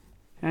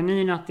En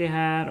ny natt är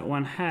här och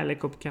en härlig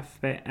kopp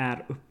kaffe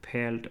är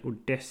upphälld och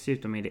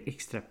dessutom är det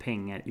extra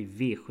pengar i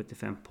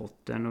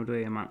V75-potten och då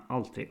är man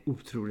alltid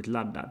otroligt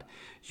laddad.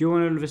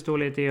 Johan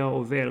Ulvestål heter jag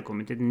och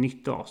välkommen till ett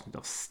nytt avsnitt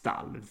av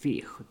Stall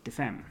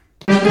V75.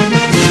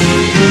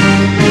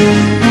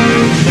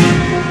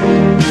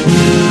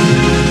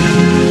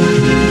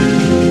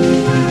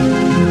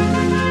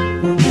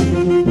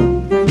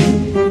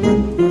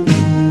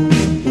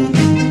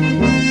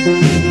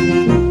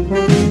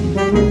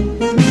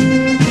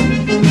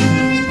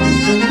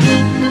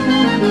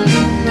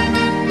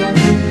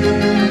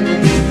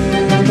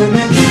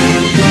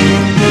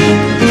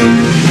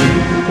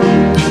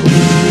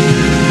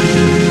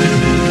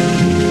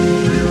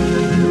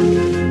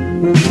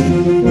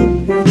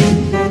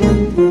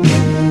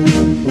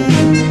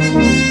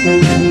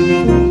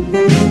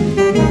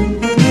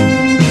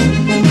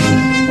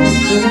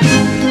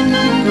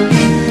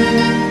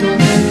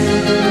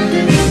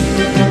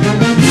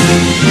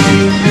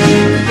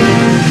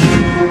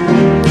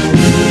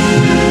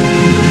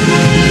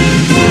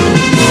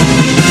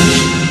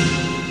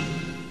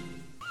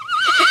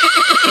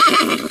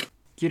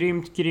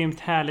 Grymt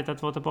härligt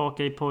att vara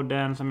tillbaka i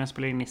podden som jag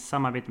spelar in i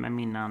samarbete med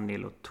Min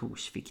Andel och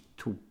Torsvik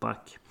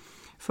Tobak.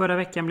 Förra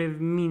veckan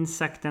blev minst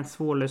sagt en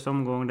svårlös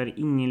omgång där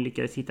ingen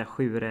lyckades hitta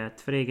 7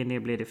 rätt. För egen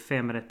del blev det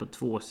 5 rätt på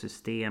 2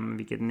 system,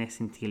 vilket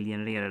nästintill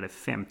genererade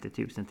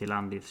 50 000 till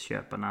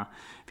andelsköparna.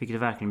 Vilket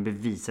verkligen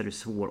bevisar hur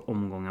svår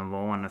omgången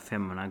var när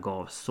 500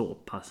 gav så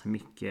pass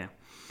mycket.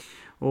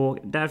 Och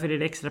därför är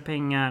det extra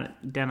pengar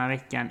denna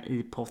veckan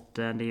i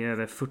potten. Det är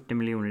över 40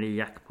 miljoner i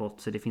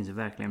jackpot, så det finns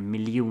verkligen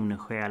miljoner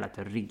skäl att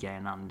rygga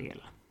en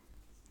andel.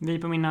 Vi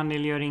på Min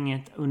Andel gör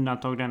inget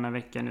undantag denna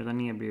veckan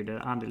utan erbjuder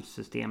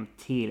andelssystem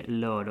till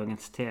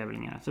lördagens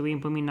tävlingar. Så gå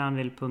in på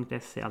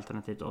minandel.se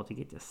alternativt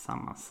ATG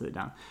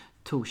sammansidan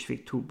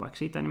Torsvik Tobak.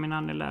 Så hittar ni Min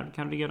Andel där och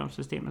kan rygga de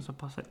systemen som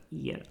passar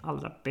er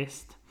allra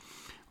bäst.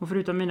 Och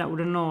förutom mina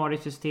ordinarie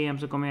system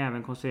så kommer jag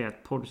även konstruera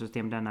ett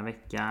poddsystem denna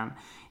veckan.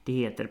 Det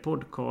heter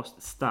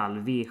Podcast Stall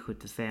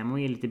V75 och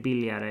är lite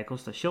billigare.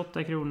 Kostar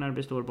 28 kronor,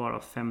 består bara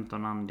av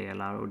 15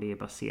 andelar och det är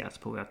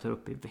baserat på vad jag tar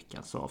upp i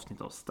veckans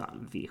avsnitt av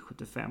Stall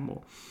V75.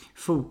 Och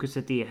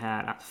fokuset är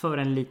här att för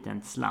en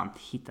liten slant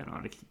hitta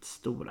de riktigt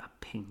stora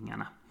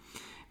pengarna.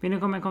 Vill ni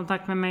komma i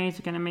kontakt med mig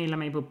så kan ni mejla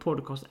mig på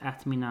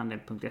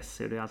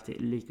podcast@minandel.se och det är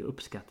alltid lika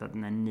uppskattat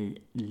när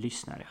ni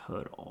lyssnare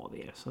hör av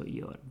er, så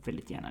gör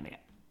väldigt gärna det.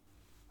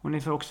 Och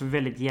ni får också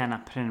väldigt gärna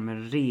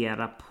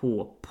prenumerera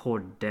på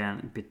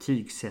podden,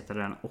 betygsätta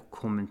den och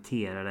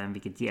kommentera den,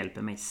 vilket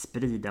hjälper mig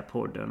sprida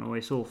podden. Och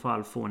i så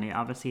fall får ni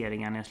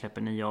aviseringar när jag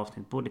släpper nya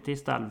avsnitt både till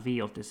stall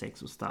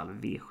V86 och stall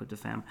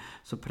V75.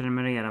 Så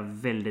prenumerera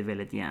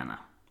väldigt gärna.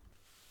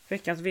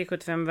 Veckans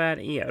V75-värd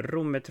är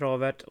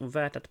Rommetravet och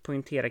värt att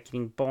poängtera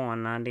kring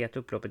banan det är att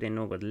upploppet är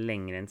något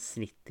längre än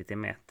snittet. Det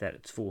mäter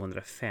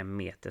 205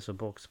 meter så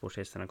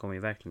bakspårshästarna kommer ju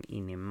verkligen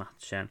in i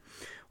matchen.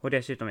 Och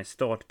dessutom är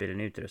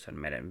startbilen utrustad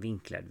med en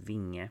vinklad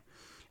vinge.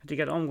 Jag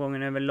tycker att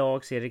omgången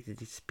överlag ser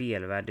riktigt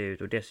spelvärd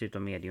ut och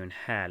dessutom är det ju en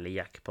härlig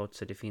jackpot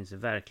så det finns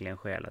verkligen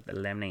skäl att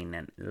lämna in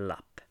en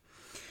lapp.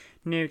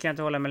 Nu kan jag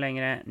inte hålla mig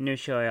längre, nu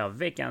kör jag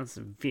veckans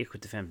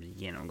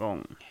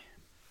V75-genomgång.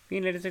 Vi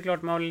inleder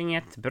såklart med avdelning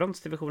 1,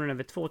 bronsdivisionen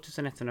över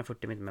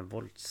 2140 meter med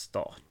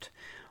voltstart.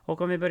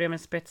 Och om vi börjar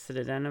med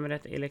spetsriden, nummer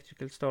 1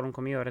 Electrical Storm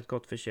kommer göra ett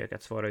gott försök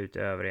att svara ut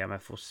övriga men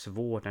får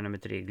svårt när nummer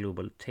 3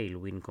 Global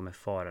Tailwind kommer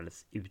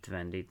farandes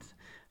utvändigt.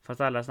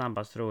 Fast allra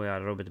snabbast tror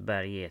jag Robert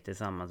Berg är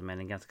tillsammans med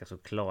den ganska så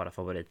klara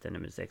favoriten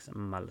nummer 6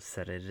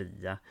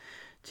 Malsereria.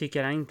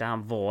 Tycker han inte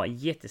han var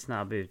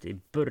jättesnabb ut i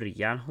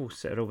början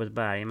hos Robert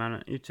Berg,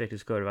 men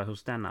utvecklingskurva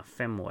hos denna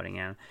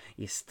 5-åringen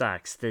är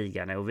starkt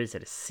stigande och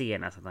visade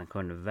senast att han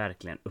kunde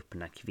verkligen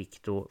öppna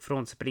kvickt. Och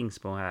från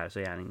springspår här så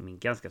är han min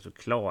ganska så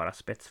klara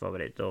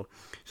spetsfavorit och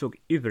såg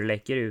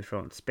urläcker ut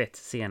från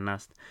spets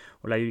senast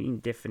och lär ju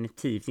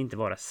definitivt inte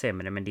vara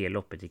sämre med det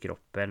loppet i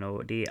kroppen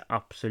och det är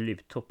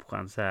absolut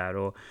toppchans här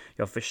och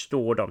jag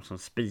förstår dem som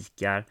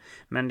spikar,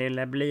 men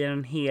det blir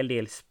en hel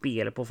del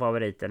spel på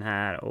favoriten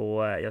här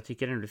och jag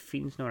tycker det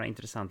finns några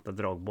intressanta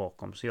drag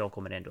bakom så jag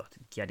kommer ändå att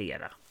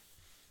gardera.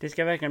 Det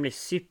ska verkligen bli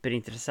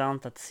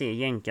superintressant att se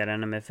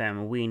jänkaren nummer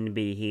 5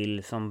 Winby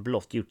Hill som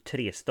blott gjort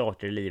 3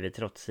 starter i livet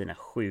trots sina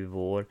 7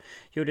 år.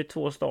 Gjorde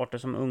 2 starter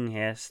som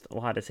unghäst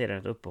och hade sedan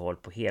ett uppehåll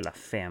på hela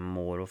 5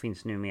 år och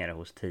finns numera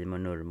hos Timo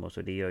Nurmo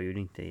så det gör ju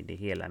inte det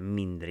hela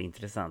mindre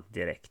intressant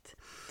direkt.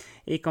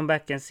 I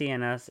comebacken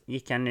senast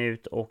gick han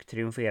ut och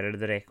triumferade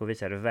direkt och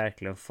visade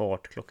verkligen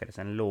fart. Klockades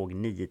en låg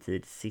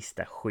 9-tid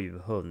sista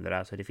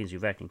 700 så det finns ju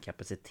verkligen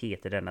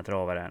kapacitet i denna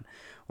travaren.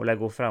 Och lär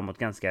gå framåt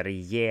ganska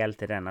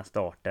rejält i denna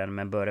starten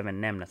men bör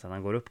även nämnas att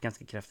han går upp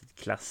ganska kraftigt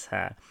klass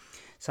här.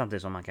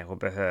 Samtidigt som man kanske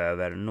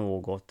behöver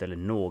något eller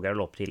några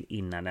lopp till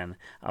innan den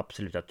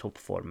absoluta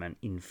toppformen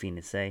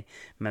infinner sig.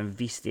 Men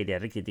visst är det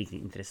riktigt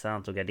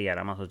intressant att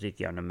gardera man så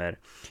tycker jag nummer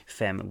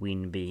 5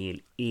 Winby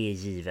Hill är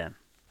given.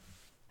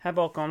 Här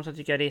bakom så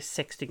tycker jag det är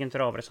 6 stycken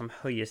travare som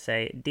höjer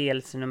sig.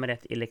 Dels nummer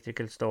 1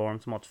 Electrical Storm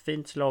som har ett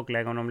fint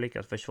slagläge om de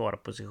lyckas försvara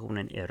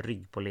positionen i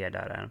rygg på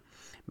ledaren.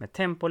 Med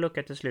tempo och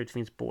lucka till slut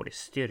finns både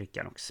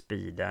styrkan och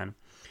speeden.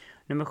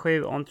 Nummer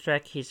 7 On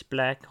Track His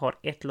Black har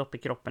ett lopp i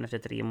kroppen efter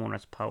 3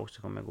 månaders paus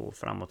och kommer gå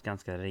framåt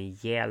ganska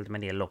rejält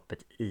med det loppet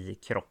i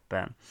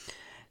kroppen.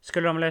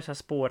 Skulle de lösa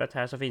spåret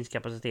här så finns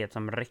kapacitet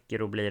som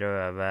räcker och blir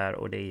över,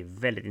 och det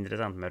är väldigt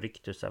intressant med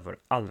rycktussar för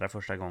allra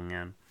första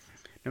gången.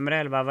 Nummer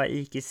 11 var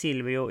Iki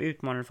Silvio,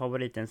 utmanade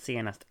favoriten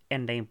senast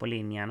ända in på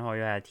linjen, har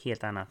ju här ett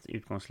helt annat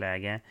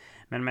utgångsläge.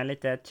 Men med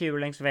lite tur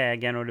längs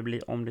vägen och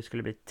om det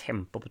skulle bli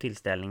tempo på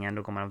tillställningen,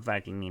 då kommer han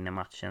verkligen in i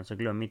matchen, så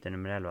glöm inte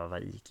nummer 11 var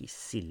Iki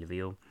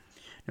Silvio.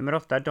 Nummer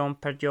 8, Dom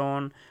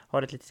Perjon,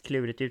 har ett litet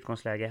klurigt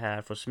utgångsläge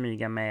här, får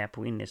smyga med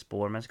på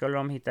innespår. Men skulle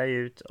de hitta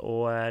ut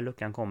och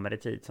luckan kommer i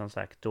tid som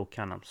sagt, då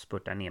kan de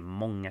spurta ner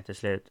många till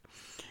slut.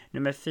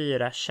 Nummer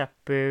 4,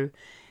 Chapu,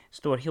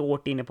 står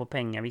hårt inne på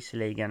pengar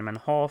visserligen, men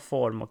har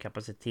form och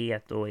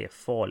kapacitet och är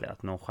farlig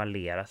att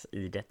nonchaleras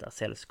i detta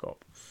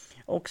sällskap.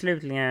 Och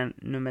slutligen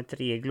nummer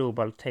 3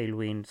 Global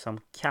Tailwind som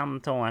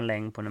kan ta en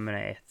längd på nummer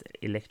 1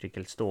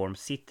 Electrical Storm,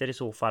 sitter i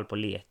så fall på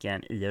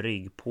leken i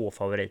rygg på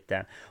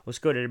favoriten. Och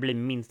skulle det bli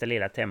minsta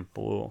lilla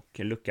tempo och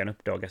luckan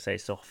uppdagar sig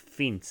så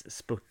finns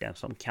spurten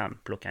som kan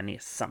plocka ner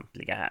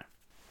samtliga här.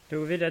 Då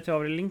går vi vidare till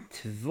avdelning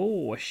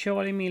 2.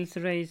 Charlie Mills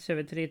race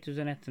över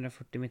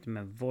 3140 meter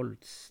med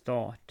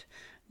voltstart.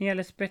 När det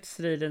gäller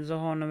spetsstriden så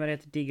har nummer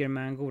 1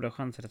 Diggerman goda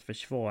chanser att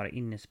försvara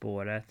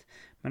innespåret.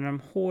 Men när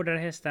de hårdare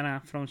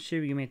hästarna från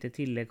 20 meter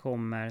till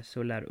kommer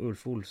så lär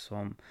Ulf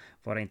Olsson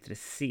vara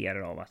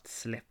intresserad av att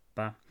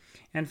släppa.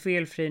 En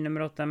felfri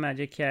nummer 8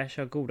 Magic Cash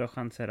har goda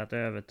chanser att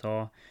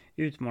överta.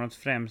 Utmanat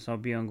främst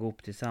av Björn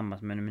Goop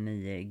tillsammans med nummer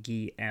 9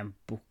 GM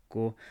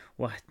Boko.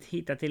 Och att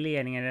hitta till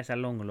ledningen i dessa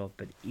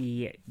långloppet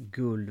är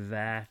guld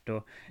värt.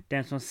 Och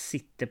den som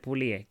sitter på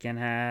leken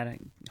här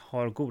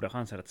har goda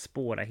chanser att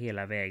spåra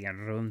hela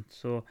vägen runt.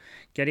 Så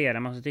garderar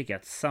man så tycker jag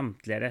att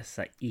samtliga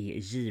dessa är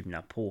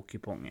givna på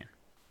kupongen.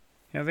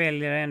 Jag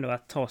väljer ändå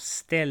att ta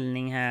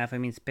ställning här för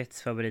min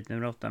spetsfavorit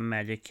nummer 8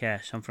 Magic Cash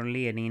som från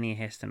ledningen är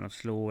hästen att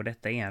slå.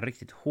 Detta är en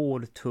riktigt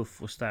hård,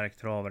 tuff och stark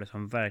travare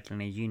som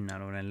verkligen är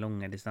gynnad av den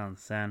långa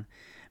distansen.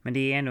 Men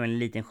det är ändå en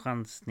liten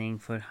chansning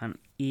för han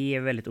är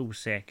väldigt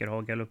osäker och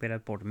har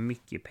galopperat bort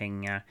mycket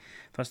pengar.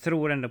 Fast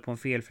tror ändå på en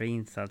felfri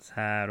insats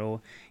här,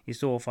 och i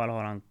så fall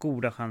har han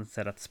goda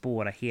chanser att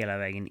spåra hela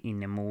vägen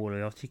in i mål, och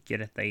jag tycker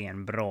detta är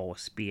en bra och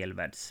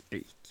spelvärd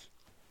spik.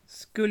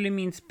 Skulle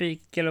min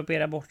spik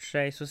galoppera bort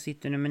sig så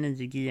sitter nummer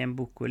 9 GM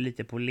Boko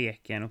lite på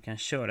leken och kan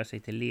köra sig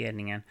till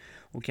ledningen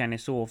och kan i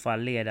så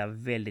fall leda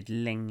väldigt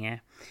länge.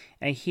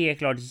 Jag är helt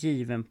klart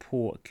given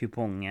på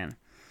kupongen.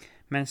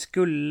 Men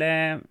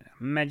skulle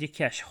Magic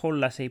Cash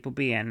hålla sig på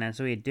benen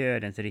så är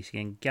dödens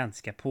risken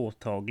ganska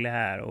påtaglig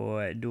här,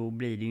 och då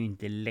blir det ju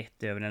inte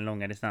lätt över den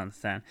långa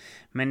distansen.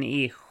 Men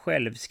är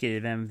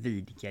självskriven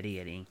vid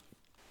gardering.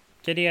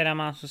 Garderar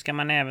man så ska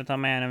man även ta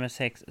med nummer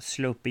 6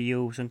 Sloppy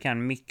Joe som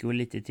kan mycket och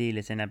lite till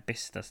i sina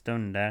bästa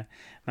stunder.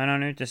 Men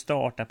han har inte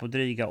startat på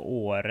dryga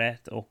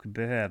året och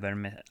behöver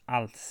med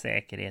allt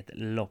säkerhet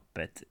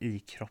loppet i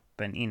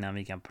kroppen innan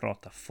vi kan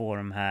prata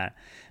form här.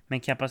 Men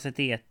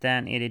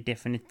kapaciteten är det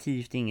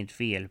definitivt inget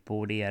fel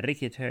på. Det är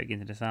riktigt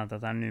högintressant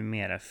att han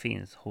numera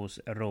finns hos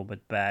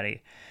Robert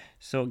Berg.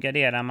 Så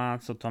garderar man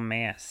så ta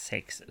med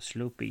 6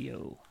 Sloppy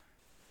Joe.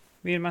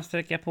 Vill man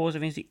sträcka på så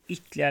finns det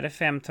ytterligare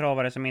 5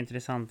 travare som är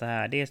intressanta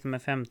här. Det är nummer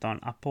 15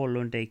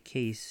 Apollo Day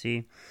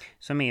Casey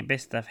som är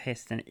bästa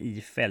hästen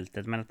i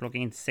fältet. Men att plocka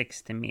in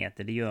 60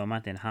 meter det gör man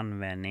inte en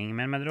handvändning.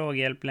 Men med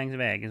draghjälp längs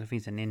vägen så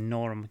finns en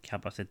enorm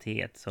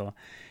kapacitet. Så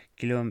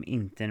glöm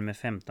inte nummer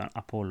 15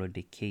 Apollo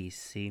Day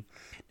Casey.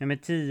 Nummer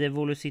 10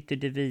 Volocity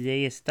de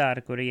Vie är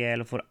stark och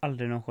rejäl och får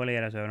aldrig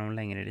nonchaleras över de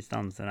längre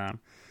distanserna.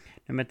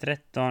 Nummer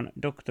 13,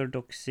 Dr.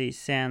 Doxy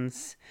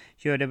Sense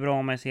gör det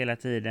bra med sig hela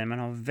tiden men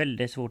har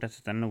väldigt svårt att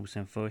sätta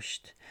nosen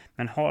först.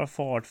 Men har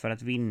fart för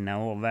att vinna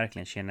och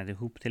verkligen känna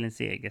ihop till en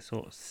seger,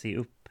 så se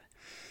upp.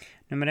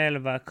 Nummer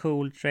 11,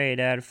 Cool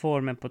Trader,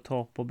 formen på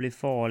topp och blir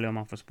farlig om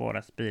man får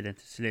spara speeden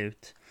till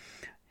slut.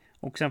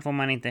 Och sen får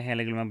man inte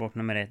heller glömma bort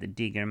nummer 1,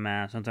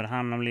 Diggerman, som tar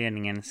hand om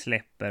ledningen,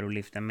 släpper och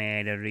lyfter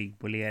med i rygg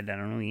på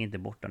ledaren och är inte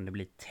borta om det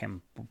blir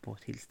tempo på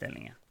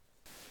tillställningen.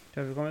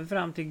 Då har vi kommit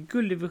fram till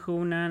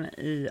gulddivisionen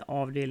i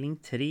avdelning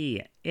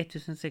 3,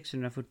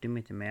 1640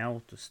 meter med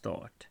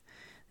autostart.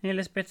 När det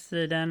gäller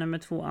spetsstriden, nummer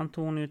 2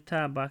 Antonio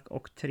Tabak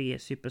och 3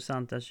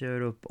 Supersantas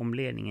kör upp om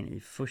ledningen i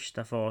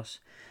första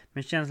fas.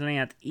 Men känslan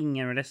är att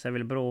ingen av dessa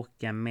vill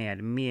bråka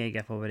med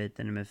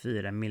megafavoriten nummer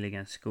 4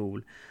 Milligan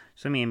School,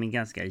 som är min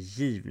ganska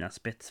givna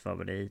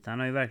spetsfavorit. Han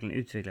har ju verkligen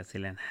utvecklats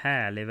till en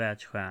härlig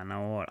världsstjärna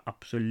och har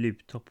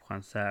absolut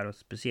toppchans här, och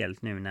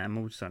speciellt nu när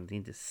motståndet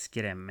inte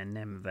skrämmer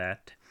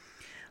nämnvärt.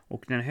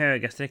 Och den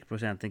höga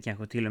sträckprocenten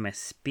kanske till och med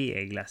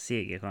speglar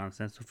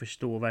segerchansen, så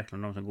förstår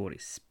verkligen de som går i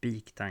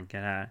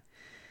spiktankar här.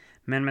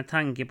 Men med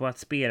tanke på att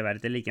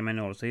spelvärdet är lika med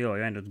 0 så gör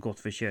jag ändå ett gott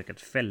försök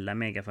att fälla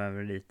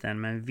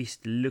megafavoriten. Men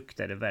visst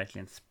luktar det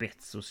verkligen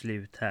spets och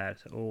slut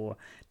här. Och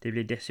det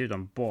blir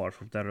dessutom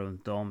barfota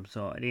runt om.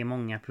 Så det är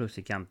många plus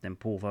i kanten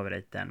på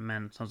favoriten.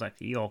 Men som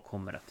sagt, jag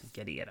kommer att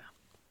gardera.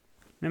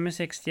 Nummer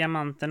 6,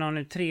 Diamanten, har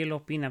nu 3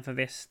 lopp innanför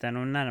västen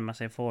och närmar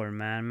sig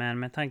formen. Men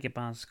med tanke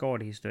på hans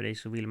skadehistorik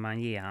så vill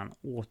man ge han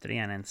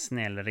återigen en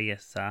snäll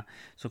resa.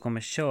 Så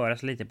kommer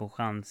köras lite på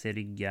chans i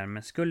ryggar.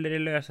 Men skulle det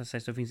lösa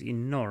sig så finns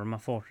enorma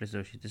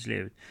fartresurser till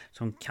slut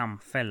som kan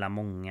fälla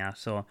många.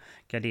 Så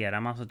garderar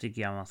man så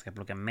tycker jag man ska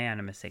plocka med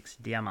nummer 6,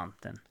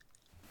 Diamanten.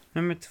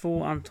 Nummer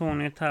 2,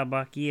 Antonio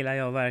Tabak, gillar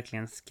jag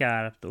verkligen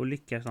skarpt, och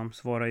lyckas de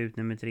svara ut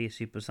nummer 3,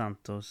 Super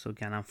Santos, så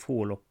kan han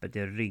få loppet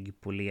i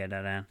rygg på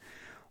ledaren.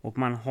 Och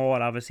man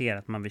har aviserat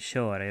att man vill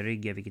köra i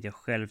ryggen, vilket jag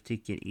själv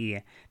tycker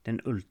är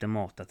den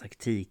ultimata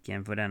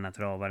taktiken för denna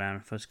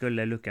travaren. För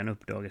skulle luckan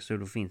uppdagas så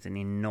då finns en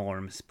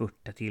enorm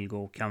spurt att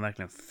tillgå och kan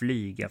verkligen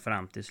flyga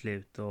fram till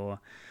slut. Och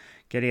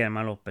garderar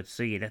man loppet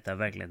så är detta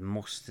verkligen ett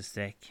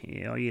måste-streck.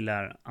 Jag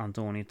gillar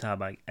Antonio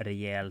Tabak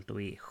rejält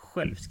och är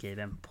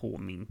självskriven på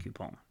min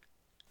kupong.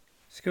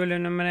 Skulle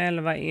nummer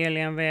 11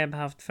 Alien Webb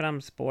haft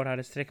framspår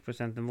hade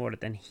sträckprocenten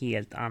varit en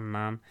helt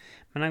annan.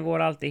 Men han går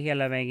alltid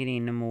hela vägen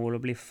in i mål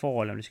och blir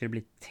farlig om det skulle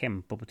bli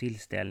tempo på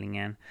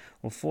tillställningen.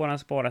 Och får han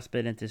spara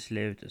speeden till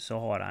slut så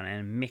har han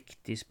en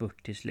mäktig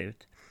spurt till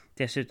slut.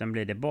 Dessutom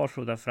blir det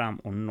barfota fram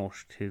och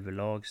norskt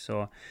huvudlag,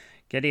 så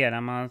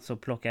garderar man så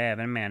plocka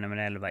även med nummer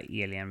 11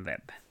 Alien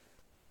Webb.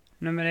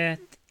 Nummer 1,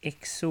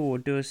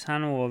 Exodus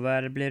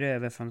Hannover, blir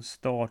över från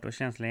start och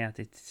känslan är att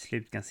det till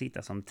slut kan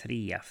sitta som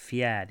 3,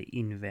 fjärde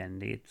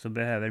invändigt. Så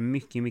behöver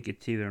mycket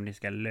tur om det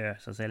ska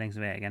lösa sig längs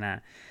vägen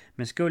här.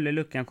 Men skulle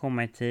luckan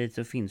komma i tid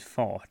så finns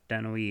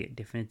farten och är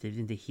definitivt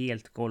inte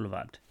helt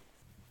golvad.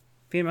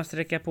 Vill man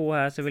sträcka på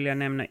här så vill jag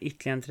nämna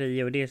ytterligare en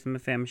trio, och det är som är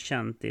 5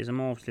 Shanti som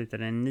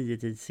avslutade en 9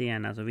 tid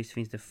senare, så visst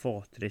finns det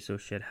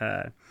fartresurser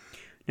här.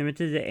 Nummer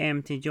 10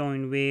 MT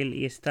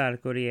Joinville är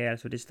stark och rejäl,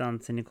 så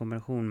distansen i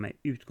kombination med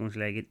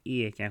utgångsläget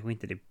är kanske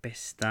inte det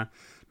bästa,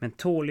 men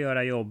tål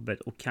göra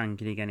jobbet och kan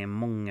kriga ner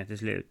många till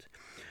slut.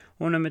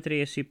 Och nummer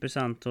 3 Super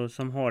Santos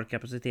som har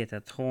kapacitet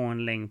att ta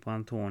en längd på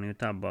Antonio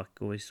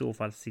Tabak, och i så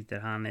fall sitter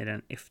han i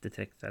den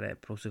efterträktade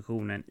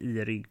positionen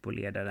i rygg på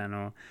ledaren,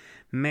 och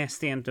med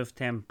stentufft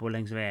tempo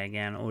längs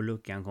vägen och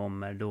luckan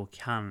kommer, då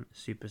kan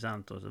Super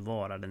Santos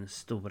vara den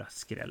stora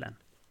skrällen.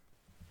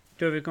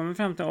 Då har vi kommit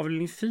fram till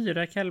avdelning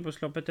 4,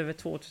 kallblodsloppet över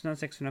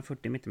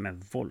 2640 meter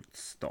med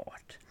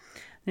voltstart.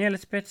 När det gäller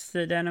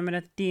spetstiden, nummer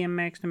 1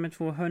 D-Max, nummer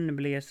 2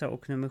 Hönnblesa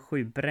och nummer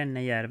 7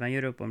 Brännejärven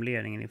gör upp om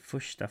ledningen i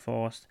första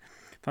fas.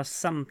 Fast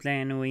samtliga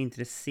är nog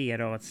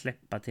intresserade av att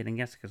släppa till den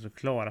ganska så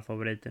klara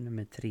favoriten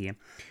nummer 3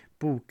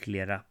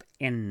 Boklerap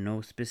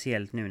NO,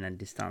 speciellt nu när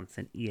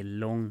distansen är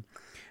lång.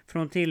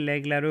 Från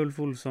tillägg lär Ulf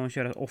Olsson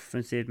köra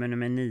offensivt med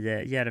nummer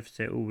 9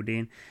 Järvsö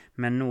Odin,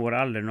 men når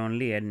aldrig någon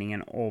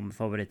ledningen om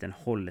favoriten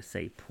håller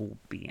sig på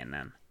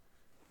benen.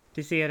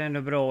 Det ser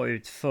ändå bra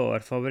ut för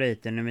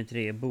favoriten nummer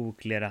 3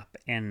 Boklerap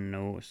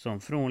NO,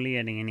 som från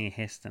ledningen är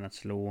hästen att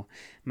slå.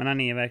 Men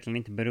han är verkligen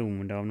inte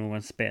beroende av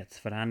någon spets,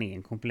 för han är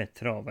en komplett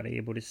travare.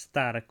 Är både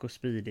stark och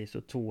speedig,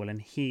 så tål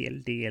en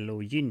hel del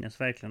och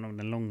gynnas verkligen av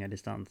den långa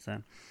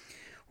distansen.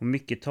 Och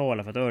mycket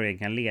talar för att Örjan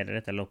kan leda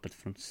detta loppet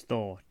från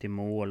start till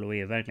mål och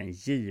är verkligen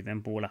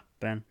given på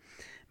lappen.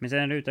 Men sen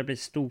är det ute att bli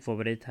stor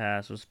favorit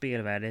här, så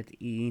spelvärdet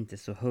är inte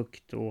så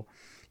högt och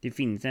det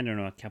finns ändå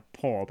några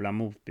kapabla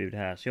motbud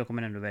här, så jag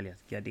kommer ändå välja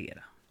att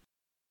gardera.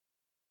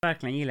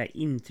 Verkligen gillar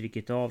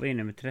intrycket av är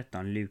nummer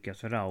 13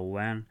 Lukas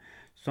Rauen,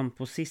 som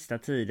på sista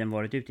tiden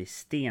varit ute i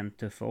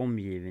stentuffa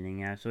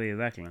omgivningar, så är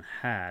verkligen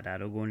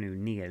härdad och går nu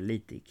ner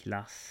lite i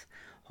klass.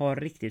 Har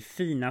riktigt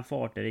fina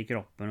farter i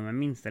kroppen och med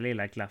minsta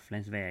lilla klaff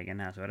längs vägen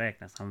här så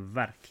räknas han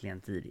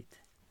verkligen tidigt.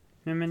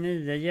 Nummer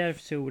 9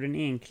 Järvsöden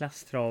är en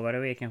klasstravare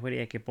och är kanske det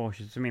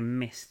ekipaget som är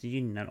mest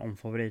gynnad om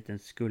favoriten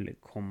skulle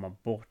komma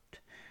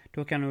bort.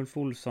 Då kan Ulf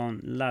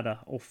Olsson ladda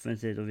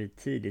offensivt och vid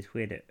tidigt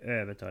skede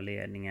överta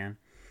ledningen.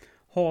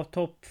 Har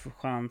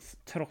toppchans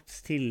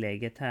trots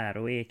tillägget här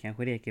och är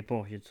kanske det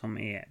ekipaget som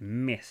är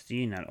mest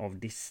gynnad av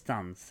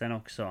distansen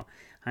också.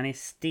 Han är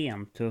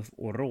stentuff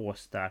och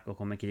råstark och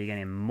kommer kriga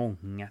ner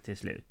många till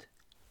slut.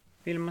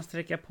 Vill man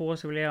sträcka på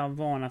så vill jag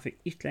varna för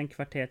ytterligare en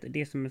kvartett.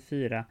 Det som är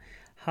 4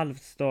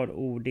 Halvstad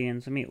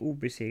Odin som är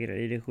obesegrad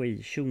i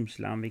regi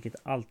Tjomsland, vilket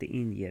alltid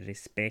inger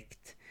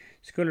respekt.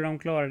 Skulle de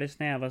klara det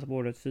snäva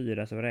spåret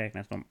 4 så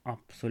räknas de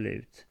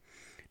absolut.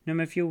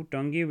 Nummer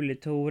 14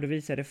 Gulitor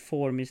visade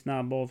form i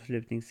snabb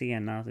avslutning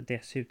senast.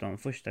 Dessutom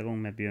första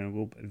gången med Björn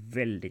Goop,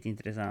 väldigt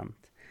intressant.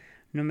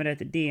 Nummer 1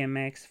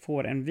 DMX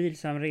får en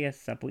vilsam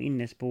resa på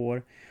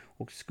innespår,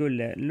 och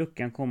skulle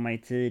luckan komma i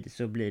tid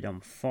så blir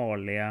de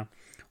farliga.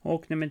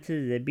 Och nummer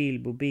 10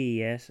 Bilbo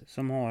BS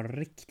som har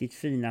riktigt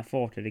fina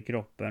farter i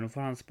kroppen, och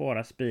får han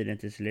spara speeden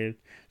till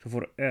slut så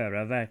får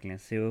övriga verkligen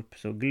se upp,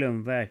 så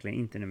glöm verkligen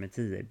inte nummer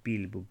 10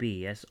 Bilbo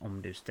BS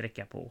om du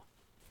sträcker på.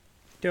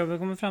 Då har vi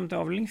kommit fram till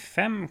avdelning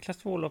 5,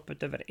 klass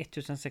 2-loppet över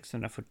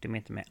 1640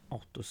 meter med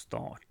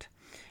autostart.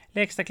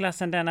 Lägsta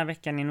klassen denna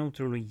veckan är en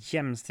otroligt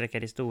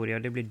jämnsträckad historia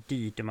och det blir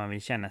dyrt om man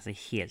vill känna sig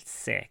helt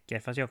säker.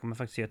 Fast jag kommer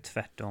faktiskt göra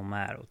tvärtom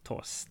här och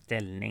ta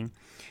ställning.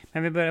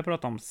 Men vi börjar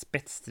prata om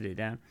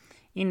spetsstriden.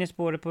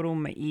 Innespåret på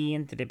Rom är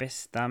inte det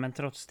bästa, men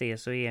trots det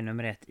så är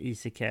nummer 1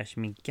 Easy Cash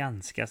min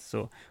ganska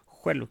så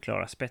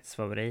självklara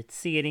spetsfavorit.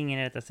 Ser ingen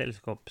i detta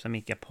sällskap som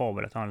är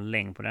kapabel att ha en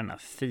längd på denna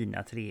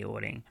fina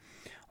 3-åring.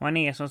 Och han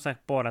är som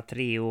sagt bara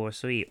 3 år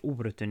så är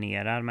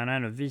orutinerad, men har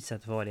ändå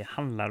visat vad det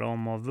handlar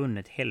om och har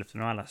vunnit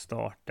hälften av alla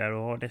starter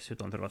och har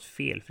dessutom varit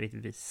felfritt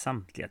vid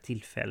samtliga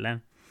tillfällen.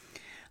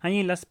 Han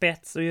gillar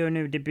spets och gör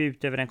nu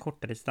debut över den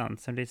korta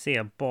distansen. Det ser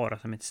jag bara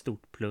som ett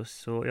stort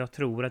plus. Och jag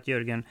tror att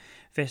Jörgen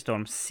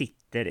Westholm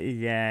sitter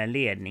i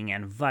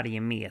ledningen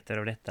varje meter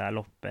av detta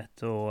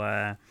loppet. Och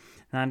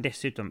när han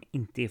dessutom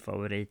inte är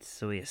favorit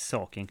så är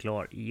saken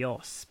klar.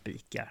 Jag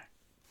spikar.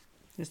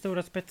 Det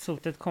stora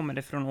spetshotet kommer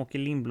det från Åke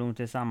Lindblom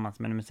tillsammans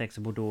med nummer 6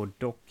 Bordeaux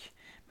Dock.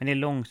 Men det är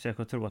långsökt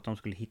att tro att de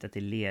skulle hitta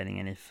till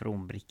ledningen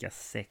ifrån bricka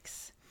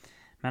 6.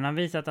 Men han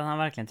visat att han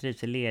verkligen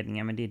trivs i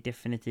ledningen, men det är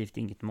definitivt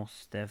inget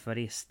måste, för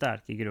det är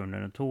stark i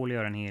grunden och tål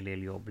göra en hel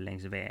del jobb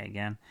längs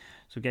vägen.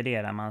 Så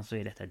garderar man så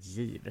är detta ett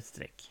givet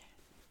streck.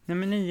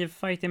 Nummer 9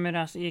 Fighter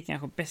Miraz är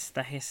kanske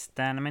bästa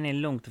hästen, men är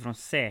långt ifrån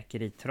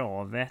säker i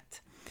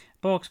travet.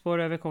 Bakspår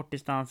över kort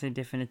distans är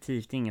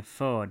definitivt ingen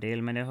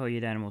fördel, men det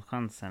höjer däremot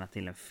chanserna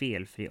till en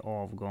felfri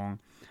avgång.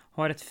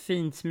 Har ett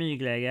fint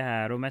smygläge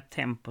här och med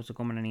tempo så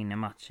kommer den in i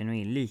matchen och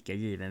är lika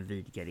given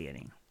vid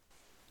gardering.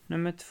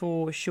 Nummer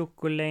 2,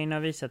 Chocolane,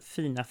 har visat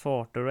fina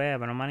farter och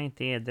även om han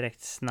inte är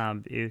direkt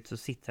snabb ut så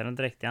sitter han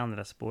direkt i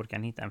andra spår,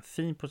 kan hitta en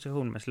fin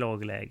position med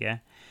slagläge.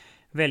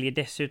 Väljer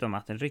dessutom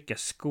att rycka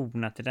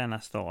skorna till denna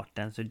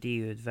starten, så det är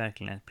ju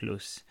verkligen ett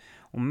plus.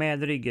 Och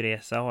med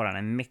ryggresa har han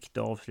en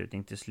mäktig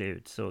avslutning till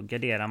slut, så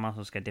garderar man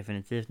så ska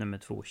definitivt nummer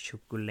 2,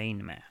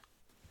 Chocolane med.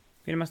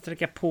 Vill man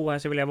sträcka på här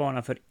så vill jag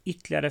varna för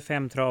ytterligare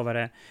 5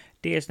 travare.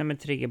 Dels nummer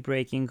 3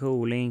 Breaking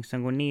Cooling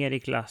som går ner i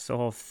klass och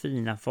har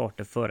fina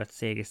farter för att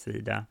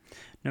segerstrida.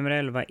 Nummer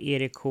 11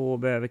 Erik H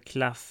behöver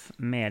klaff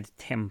med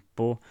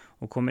tempo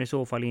och kommer i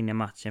så fall in i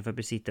matchen för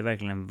besitter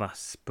verkligen en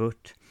vass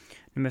spurt.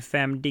 Nummer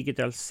 5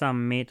 Digital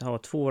Summit har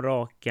 2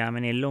 raka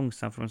men är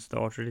långsam från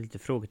start så det är lite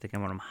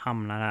frågetecken var de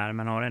hamnar här,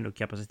 men har ändå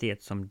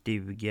kapacitet som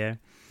duger.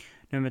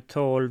 Nummer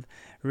 12,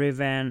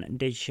 Riven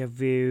Deja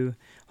Vu,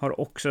 har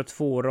också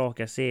 2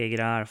 raka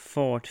segrar.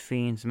 Fart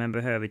finns men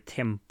behöver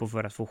tempo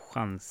för att få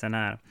chansen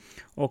här.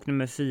 Och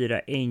nummer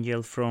 4,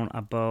 Angel from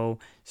Above,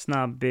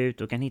 snabb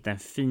ut och kan hitta en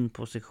fin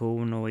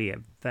position och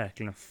är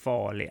verkligen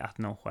farlig att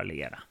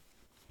nonchalera.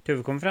 Då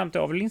vi kommer fram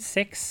till avdelning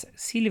 6,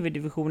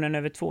 silverdivisionen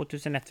över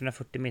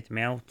 2140 meter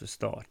med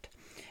autostart.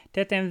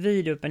 Detta är en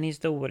vidöppen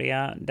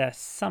historia där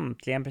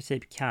samtliga i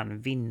princip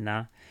kan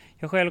vinna.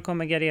 Jag själv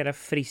kommer gardera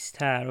friskt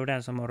här och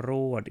den som har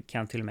råd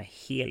kan till och med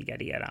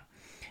helgardera.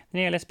 När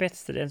det gäller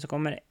spetstiden så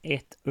kommer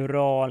ett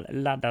Ural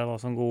ladda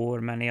vad som går,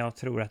 men jag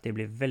tror att det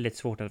blir väldigt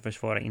svårt att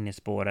försvara in i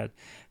spåret.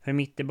 För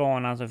mitt i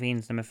banan så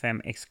finns nummer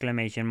 5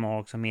 Exclamation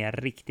Mark som är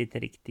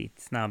riktigt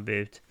snabb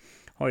ut.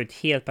 Har ju ett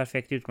helt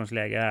perfekt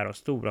utgångsläge här och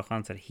stora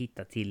chanser att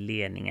hitta till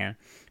ledningen.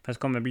 Fast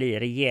kommer bli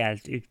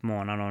rejält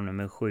utmanande av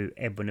nummer 7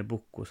 Ebony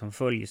Boko som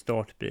följer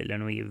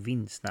startbilen och är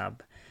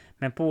vindsnabb.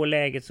 Men på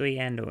läget så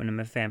är ändå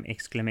nummer 5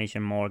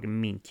 Exclamation Mark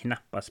min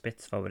knappa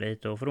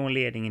spetsfavorit och från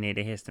ledningen är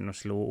det hästen att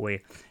slå och är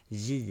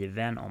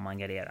given om man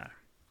garderar.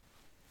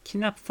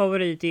 Knapp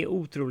favorit är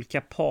otroligt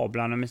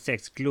kapabla nummer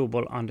 6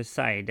 Global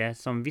Undecided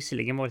som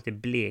visserligen varit i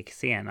blek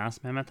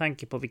senast, men med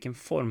tanke på vilken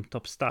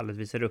formtopp stallet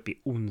visar upp i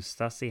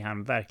onsdag så är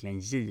han verkligen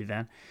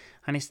given.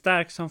 Han är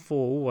stark som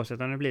få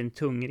oavsett om det blir en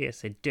tung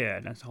resa i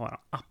döden så har han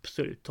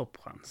absolut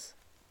toppchans.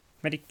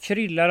 Men det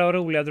kryllar av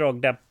roliga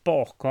drag där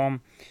bakom.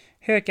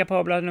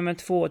 Högkapabla nummer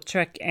 2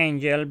 Track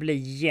Angel blir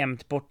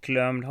jämnt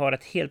bortglömd, har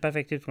ett helt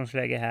perfekt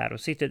utgångsläge här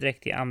och sitter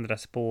direkt i andra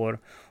spår.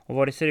 Och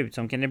vad det ser ut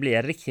som kan det bli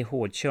en riktigt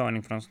hård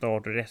körning från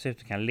start och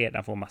dessutom kan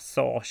ledaren få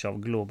massage av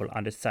Global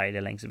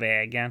Undecided längs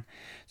vägen.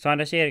 Så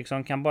Anders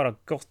Eriksson kan bara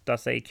gotta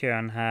sig i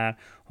kön här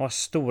och har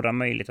stora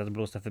möjligheter att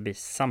blåsa förbi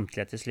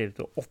samtliga till slut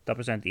och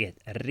 8% är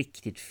ett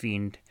riktigt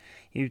fynd.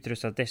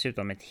 Utrustat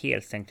dessutom ett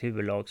helt stängt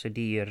huvudlag så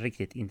det är ju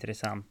riktigt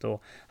intressant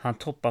och han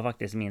toppar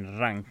faktiskt min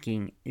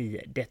ranking i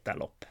detta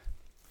lopp.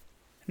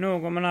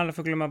 Någon man aldrig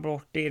får glömma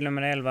bort det är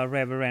nummer 11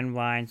 Reverend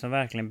Wine som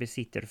verkligen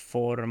besitter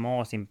form och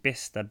har sin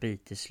bästa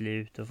bit till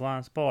slut. Och får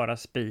han spara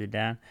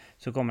speeden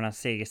så kommer han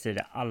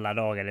segerstrida alla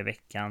dagar i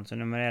veckan. Så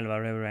nummer 11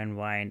 Reverend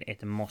Wine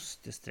ett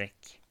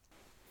måste-streck.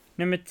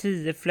 Nummer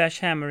 10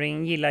 Flash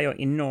Hammering gillar jag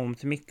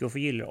enormt mycket och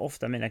förgillar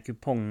ofta mina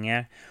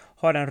kuponger.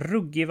 Har en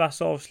ruggig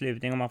vass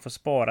avslutning om man får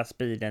spara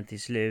speeden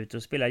till slut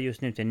och spelar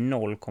just nu till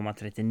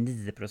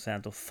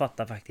 0,39% och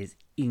fattar faktiskt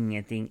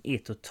ingenting, är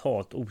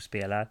totalt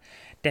ospelad.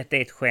 Detta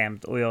är ett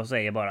skämt och jag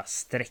säger bara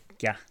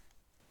sträcka.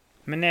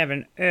 Men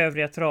även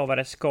övriga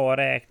travare ska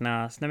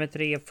räknas. Nummer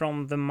 3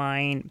 From the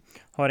Mind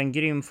har en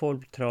grym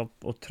folktropp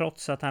och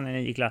trots att han är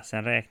ny i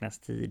klassen räknas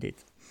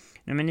tidigt.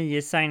 Nummer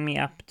 9 Sign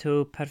Me Up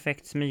to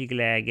perfekt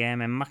smygläge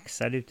med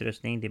maxad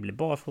utrustning. Det blir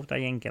barfota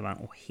jänkarvagn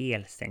och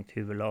helstängt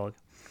huvudlag.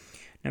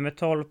 Nummer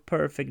 12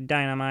 Perfect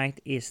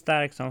Dynamite är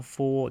stark som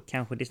få,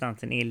 kanske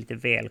distansen är lite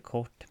väl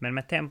kort, men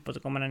med tempo så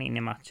kommer den in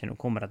i matchen och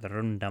kommer att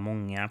runda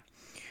många.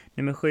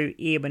 Nummer 7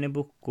 Ebony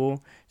Boko,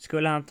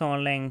 skulle han ta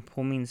en längd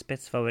på min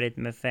spetsfavorit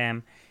med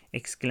 5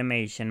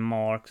 exclamation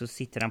mark så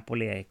sitter han på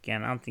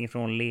leken, antingen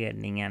från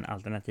ledningen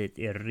alternativt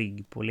i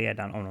rygg på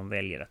ledaren om de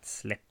väljer att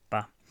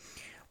släppa.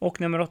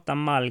 Och nummer 8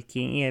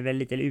 Malking är väl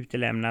lite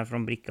utelämnad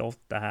från bricka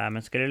 8 här,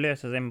 men ska det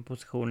lösa sig med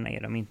positionerna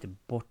är de inte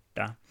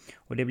borta.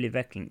 Och det blir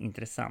verkligen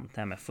intressant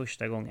här med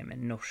första gången med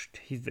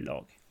norskt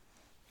huvudlag.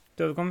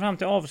 Då vi kommer fram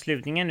till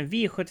avslutningen,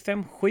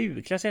 V75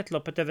 7, klass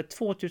 1-loppet över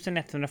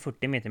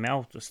 2140 meter med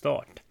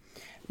autostart.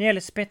 När det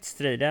gäller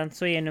spetsstriden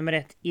så är nummer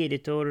 1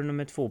 Editor och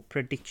nummer 2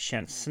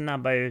 Prediction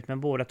snabba ut,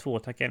 men båda två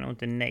tackar nog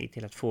inte nej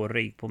till att få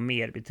rygg på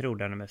mer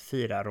betrodda nummer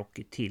 4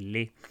 Rocky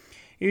Tilly.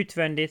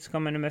 Utvändigt så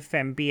kommer nummer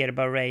 5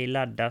 Berba Ray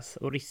laddas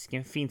och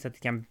risken finns att det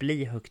kan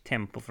bli högt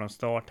tempo från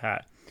start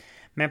här.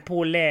 Men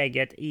på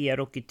läget är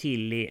Rocky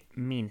Tilly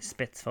min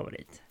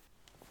spetsfavorit.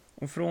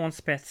 Och från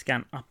spets ska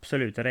han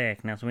absolut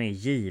räkna som är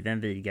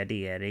given vid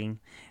gardering.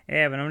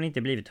 Även om det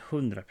inte blivit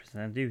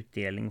 100%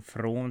 utdelning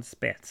från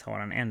spets har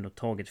han ändå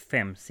tagit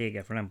 5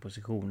 segrar från den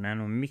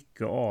positionen och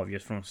mycket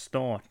avgörs från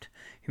start.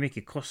 Hur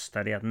mycket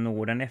kostar det att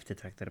nå den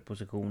eftertraktade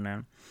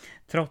positionen?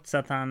 Trots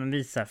att han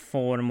visar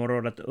form och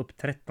rådat upp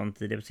 13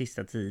 tider på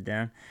sista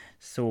tiden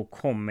så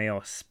kommer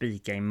jag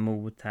spika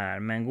emot här.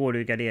 Men går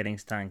du i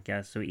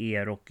garderingstankar så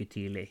är Rocky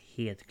Tilly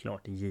helt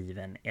klart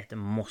given. Ett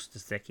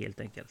måste-streck helt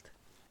enkelt.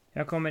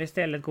 Jag kommer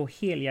istället gå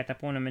helhjärta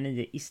på nummer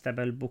 9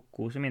 Istabel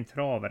Boko som är en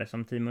travare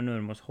som Timo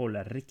Nurmos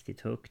håller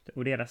riktigt högt.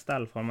 Och deras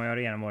stallform har jag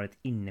redan varit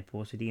inne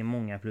på så det är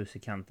många plus i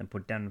kanten på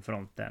den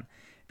fronten.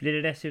 Blir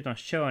det dessutom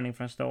körning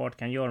från start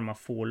kan Jorma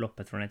få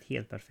loppet från ett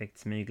helt perfekt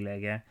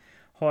smygläge.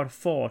 Har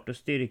fart och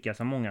styrka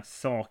som många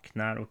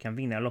saknar och kan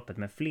vinna loppet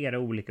med flera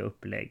olika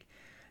upplägg.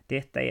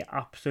 Detta är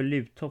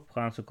absolut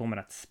toppchans och kommer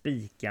att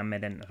spika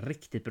med en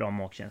riktigt bra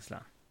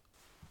magkänsla.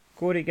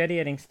 Går i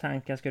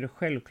garderingstankar ska du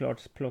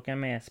självklart plocka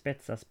med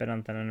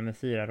spetsaspiranterna nummer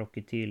 4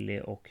 Rocky Tilly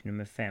och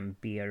nummer 5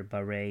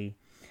 Berba Ray.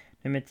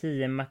 Nummer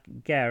 10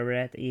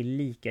 McGarrett är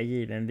lika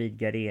given vid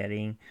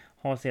gardering.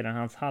 Har sedan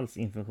hans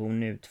halsinfektion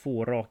nu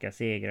 2 raka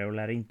segrar och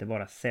lär inte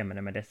vara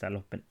sämre med dessa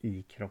loppen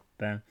i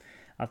kroppen.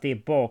 Att det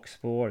är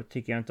bakspår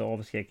tycker jag inte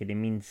avskräcker det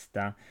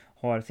minsta.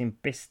 Har sin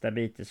bästa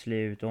bit till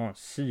slut och har en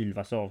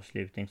sylvass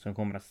avslutning som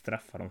kommer att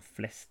straffa de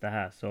flesta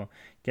här. Så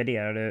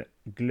garderar du,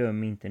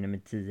 glöm inte nummer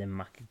 10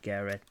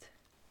 McGarrett.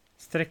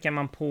 Sträcker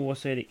man på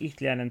så är det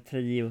ytterligare en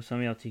trio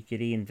som jag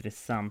tycker är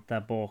intressant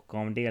där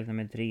bakom. Dels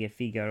nummer 3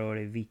 Figaro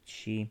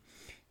Vici.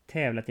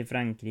 Tävlat i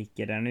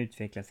Frankrike där han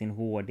utvecklar sin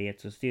hårdhet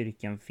så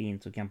styrkan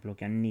finns och kan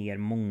plocka ner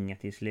många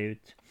till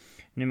slut.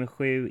 Nummer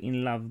 7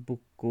 In Love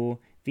Boko.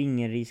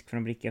 Vingelrisk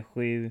från bricka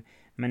 7.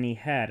 Men i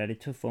härade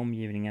tuffa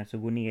omgivningar så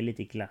går ner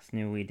lite i klass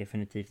nu och är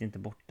definitivt inte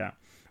borta.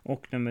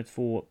 Och nummer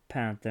 2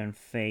 Panther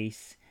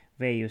Face.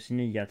 Vejos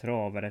nya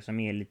travare som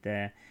är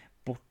lite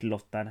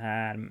bortlottad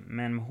här.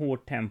 Men med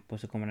hårt tempo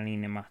så kommer han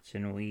in i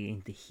matchen och är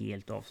inte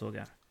helt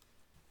avsågad.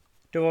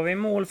 Då var vi i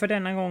mål för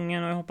denna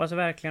gången och jag hoppas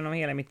verkligen av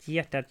hela mitt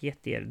hjärta att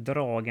gett er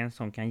dragen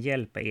som kan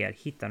hjälpa er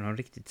hitta de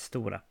riktigt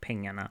stora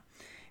pengarna.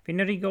 Vill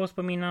ni rigga oss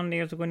på min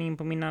andel så går ni in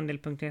på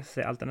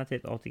minandel.se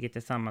alternativt ATG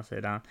till samma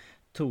sida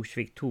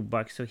Torsvik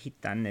Tobak så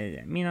hittar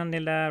ni min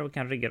andel där och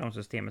kan rigga de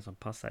systemen som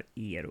passar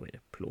er och er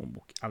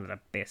plånbok allra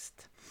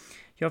bäst.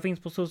 Jag finns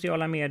på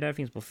sociala medier,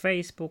 finns på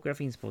Facebook och jag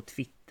finns på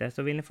Twitter.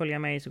 Så vill ni följa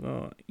mig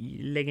så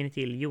lägger ni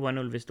till Johan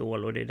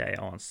Ulvestål och det är där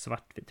jag har en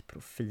svartvit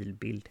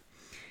profilbild.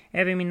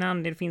 Även min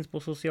andel finns på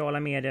sociala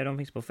medier, de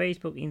finns på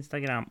Facebook,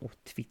 Instagram och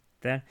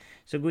Twitter.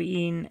 Så gå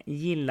in,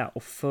 gilla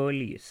och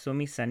följ så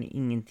missar ni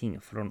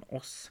ingenting från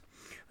oss.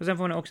 Och sen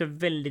får ni också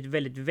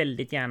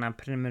väldigt gärna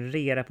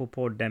prenumerera på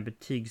podden,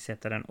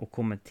 betygsätta den och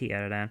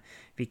kommentera den.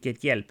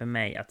 Vilket hjälper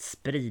mig att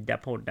sprida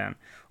podden.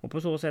 Och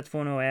på så sätt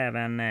får ni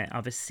även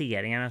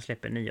aviseringarna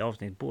släpper nya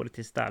avsnitt både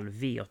till stall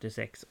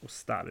V86 och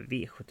stall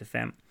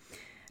V75.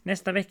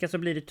 Nästa vecka så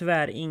blir det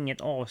tyvärr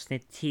inget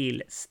avsnitt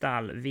till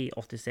stall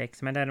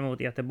V86 men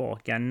däremot är jag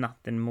tillbaka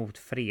natten mot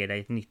fredag i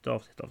ett nytt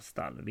avsnitt av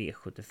stall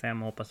V75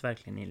 och hoppas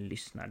verkligen ni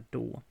lyssnar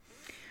då.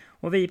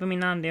 Och vi på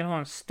min andel har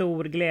en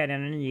stor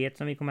glädjande nyhet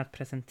som vi kommer att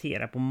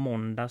presentera på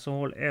måndag så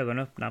håll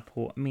ögonen öppna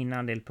på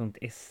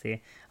minandel.se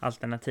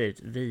alternativt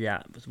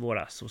via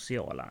våra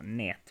sociala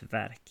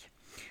nätverk.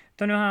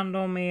 Ta nu hand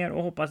om er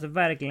och hoppas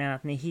verkligen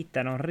att ni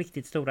hittar de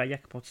riktigt stora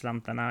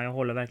jackpotslantarna. Jag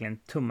håller verkligen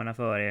tummarna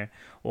för er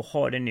och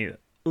ha det nu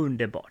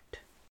underbart.